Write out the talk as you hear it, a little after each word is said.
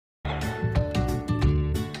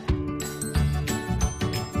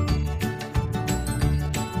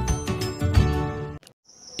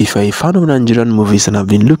If you're a fan of Nigerian movies and have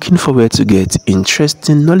been looking forward to get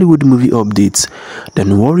interesting Nollywood movie updates,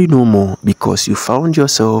 then worry no more because you found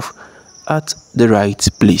yourself at the right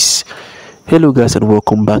place. Hello guys and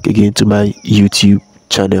welcome back again to my YouTube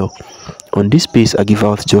channel. On this space I give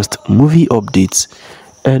out just movie updates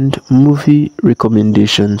and movie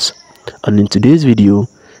recommendations, and in today's video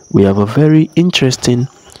we have a very interesting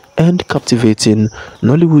and captivating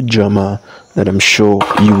Nollywood drama that I'm sure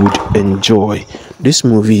you would enjoy. This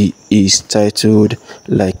movie is titled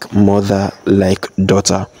Like Mother, Like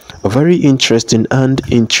Daughter. A very interesting and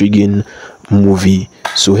intriguing movie.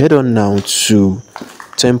 So head on now to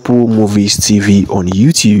Temple Movies TV on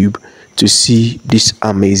YouTube to see this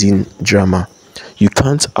amazing drama. You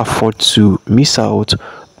can't afford to miss out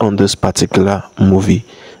on this particular movie.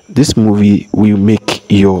 This movie will make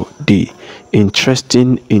your day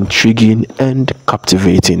interesting, intriguing, and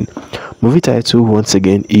captivating. Movie title once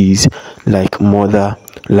again is Like Mother,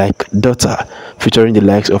 Like Daughter, featuring the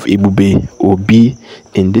likes of Ebube, Obi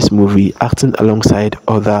in this movie, acting alongside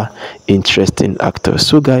other interesting actors.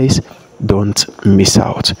 So guys, don't miss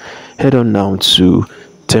out. Head on now to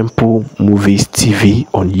Temple Movies TV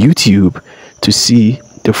on YouTube to see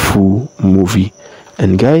the full movie.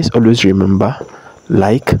 And guys, always remember,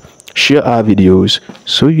 like, share our videos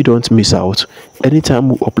so you don't miss out anytime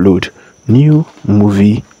we upload new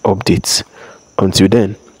movie updates. Until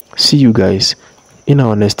then, see you guys in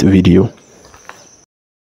our next video.